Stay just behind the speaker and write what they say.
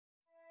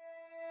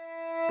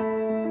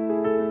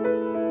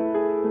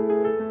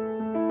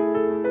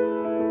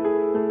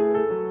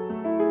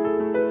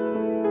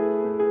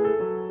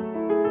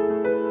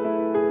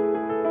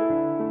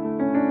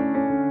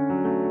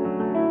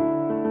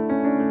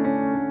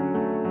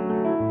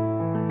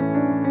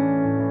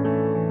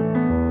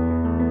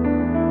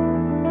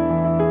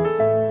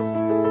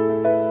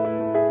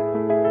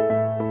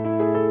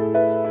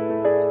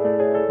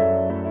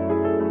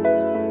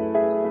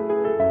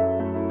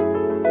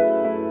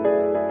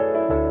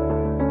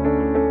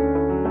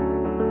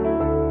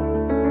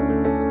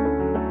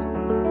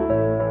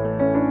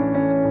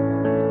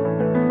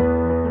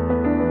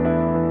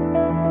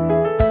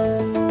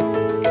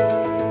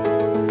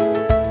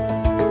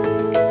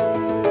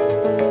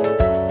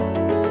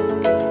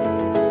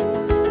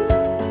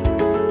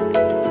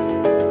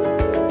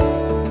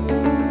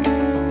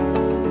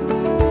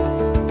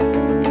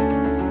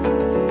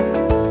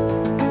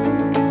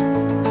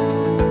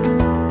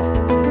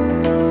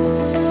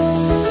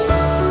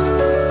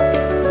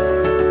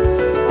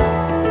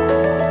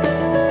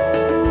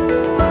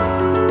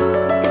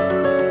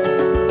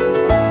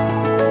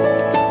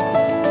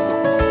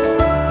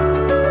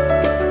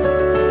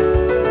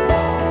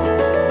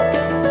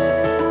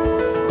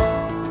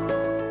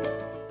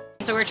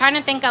So we're trying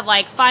to think of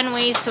like fun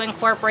ways to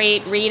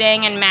incorporate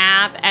reading and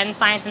math and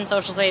science and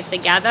social studies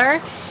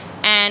together.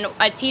 And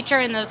a teacher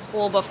in the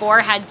school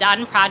before had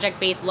done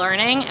project-based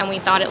learning and we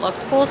thought it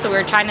looked cool, so we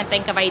were trying to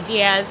think of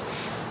ideas.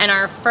 And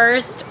our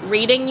first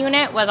reading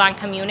unit was on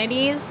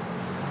communities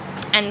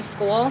and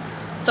school.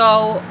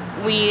 So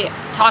we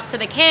talked to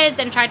the kids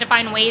and tried to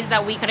find ways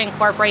that we could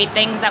incorporate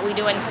things that we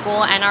do in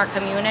school and our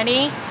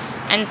community.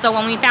 And so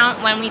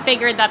when we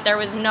figured that there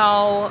was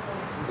no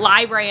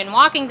library in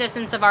walking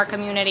distance of our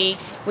community,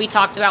 we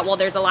talked about, well,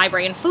 there's a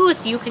library in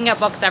Foose, you can get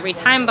books every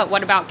time, but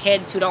what about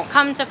kids who don't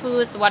come to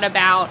Foose? What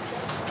about,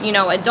 you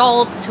know,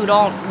 adults who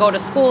don't go to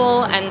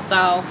school? And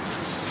so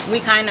we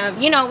kind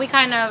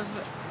of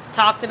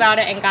talked about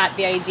it and got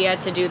the idea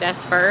to do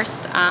this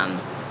first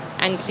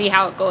and see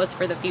how it goes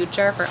for the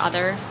future for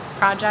other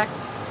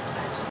projects.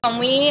 When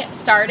we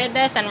started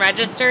this and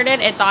registered it,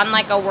 it's on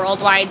like a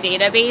worldwide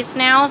database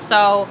now,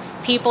 so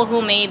people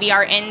who maybe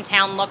are in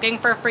town looking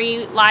for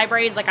free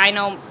libraries, like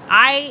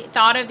I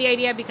thought of the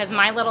idea because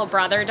my little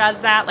brother does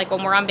that, like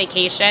when we're on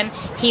vacation,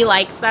 he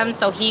likes them,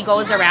 so he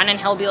goes around and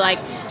he'll be like,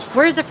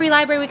 where's a free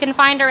library we can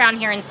find around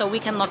here? And so we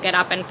can look it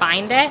up and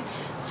find it.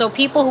 So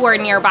people who are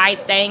nearby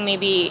staying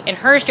maybe in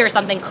Hershey or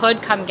something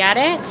could come get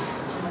it.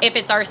 If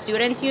it's our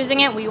students using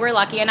it, we were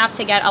lucky enough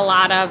to get a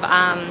lot of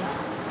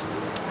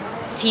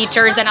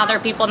teachers and other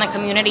people in the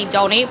community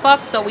donate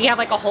books, so we have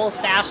like a whole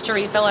stash to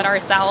refill it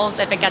ourselves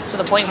if it gets to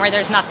the point where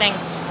there's nothing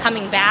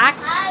coming back.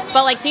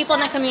 But like people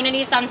in the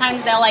community,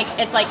 sometimes they'll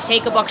it's like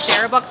take a book,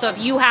 share a book, so if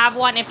you have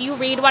one, if you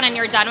read one and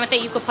you're done with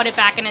it, you could put it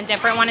back in a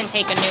different one and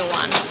take a new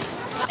one.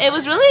 It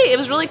was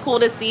really cool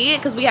to see,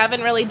 because we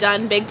haven't really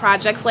done big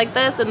projects like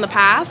this in the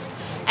past,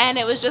 and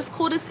it was just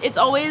cool to see. It's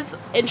always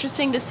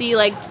interesting to see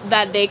like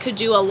that they could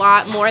do a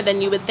lot more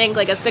than you would think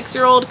like a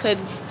 6-year-old could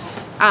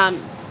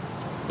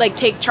like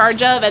take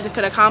charge of and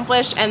could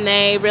accomplish, and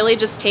they really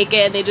just take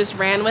it and they just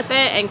ran with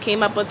it and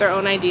came up with their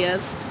own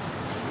ideas.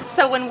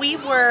 So when we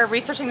were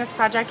researching this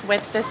project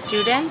with the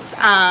students,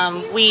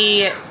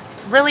 the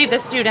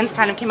students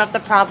kind of came up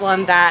with the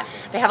problem that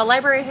they have a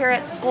library here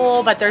at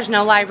school, but there's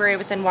no library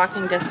within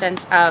walking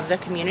distance of the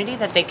community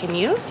that they can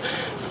use.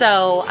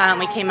 So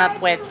we came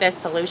up with this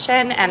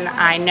solution, and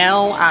I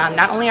know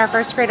not only our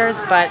first graders,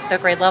 but the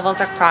grade levels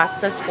across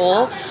the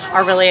school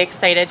are really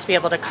excited to be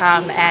able to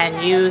come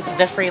and use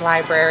the free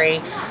library.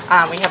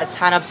 We have a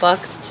ton of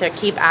books to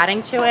keep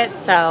adding to it,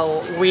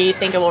 so we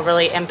think it will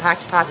really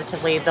impact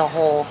positively the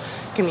whole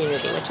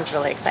community, which is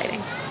really exciting.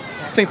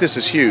 I think this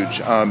is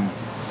huge.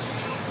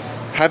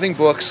 Having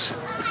books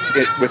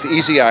with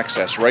easy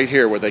access right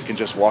here, where they can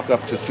just walk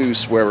up to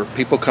Foose, where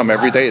people come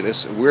every day.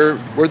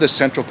 We're the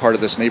central part of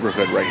this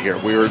neighborhood right here.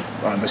 We're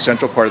on the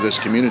central part of this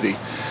community.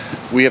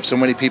 We have so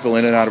many people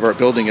in and out of our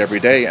building every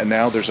day, and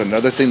now there's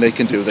another thing they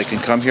can do. They can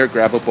come here,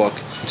 grab a book,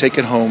 take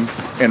it home,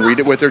 and read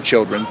it with their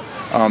children.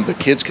 The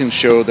kids can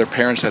show their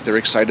parents that they're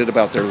excited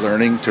about their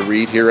learning to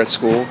read here at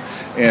school,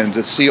 and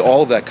to see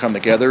all of that come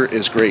together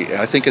is great.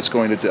 And I think it's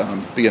going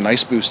to be a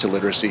nice boost to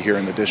literacy here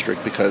in the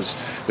district, because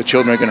the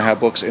children are going to have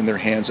books in their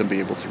hands and be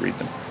able to read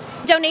them.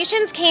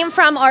 Donations came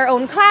from our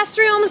own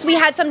classrooms, we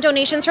had some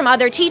donations from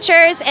other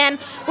teachers, and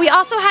we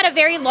also had a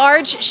very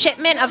large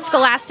shipment of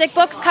Scholastic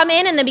books come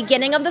in the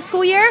beginning of the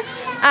school year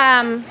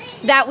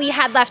that we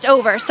had left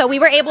over, so we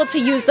were able to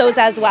use those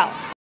as well.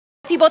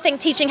 People think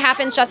teaching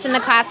happens just in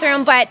the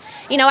classroom, but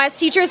you know, as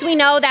teachers we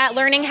know that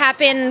learning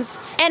happens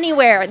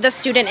anywhere the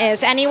student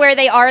is, anywhere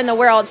they are in the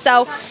world.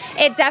 So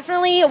it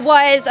definitely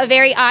was a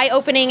very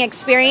eye-opening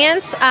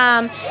experience,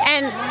 and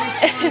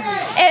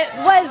it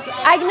was,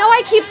 I know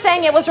I keep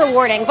saying it was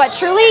rewarding, but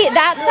truly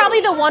that's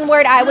probably the one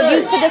word I would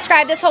use to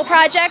describe this whole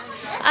project.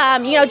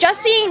 You know,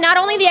 just seeing not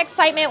only the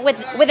excitement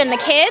within the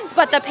kids,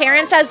 but the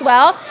parents as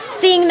well,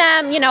 seeing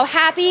them, you know,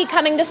 happy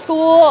coming to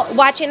school,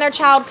 watching their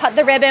child cut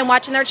the ribbon,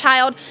 watching their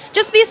child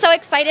just be so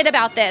excited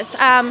about this.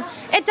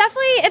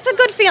 It's a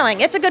good feeling.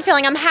 It's a good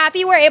feeling. I'm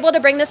happy we're able to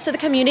bring this to the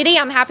community.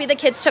 I'm happy the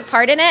kids took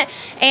part in it,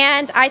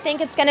 and I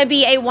think it's going to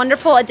be a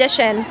wonderful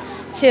addition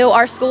to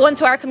our school and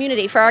to our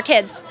community for our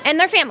kids and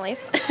their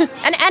families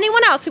and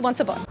anyone else who wants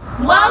a book.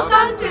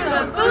 Welcome to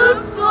the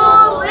Foose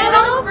School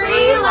Little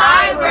Free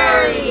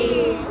Library.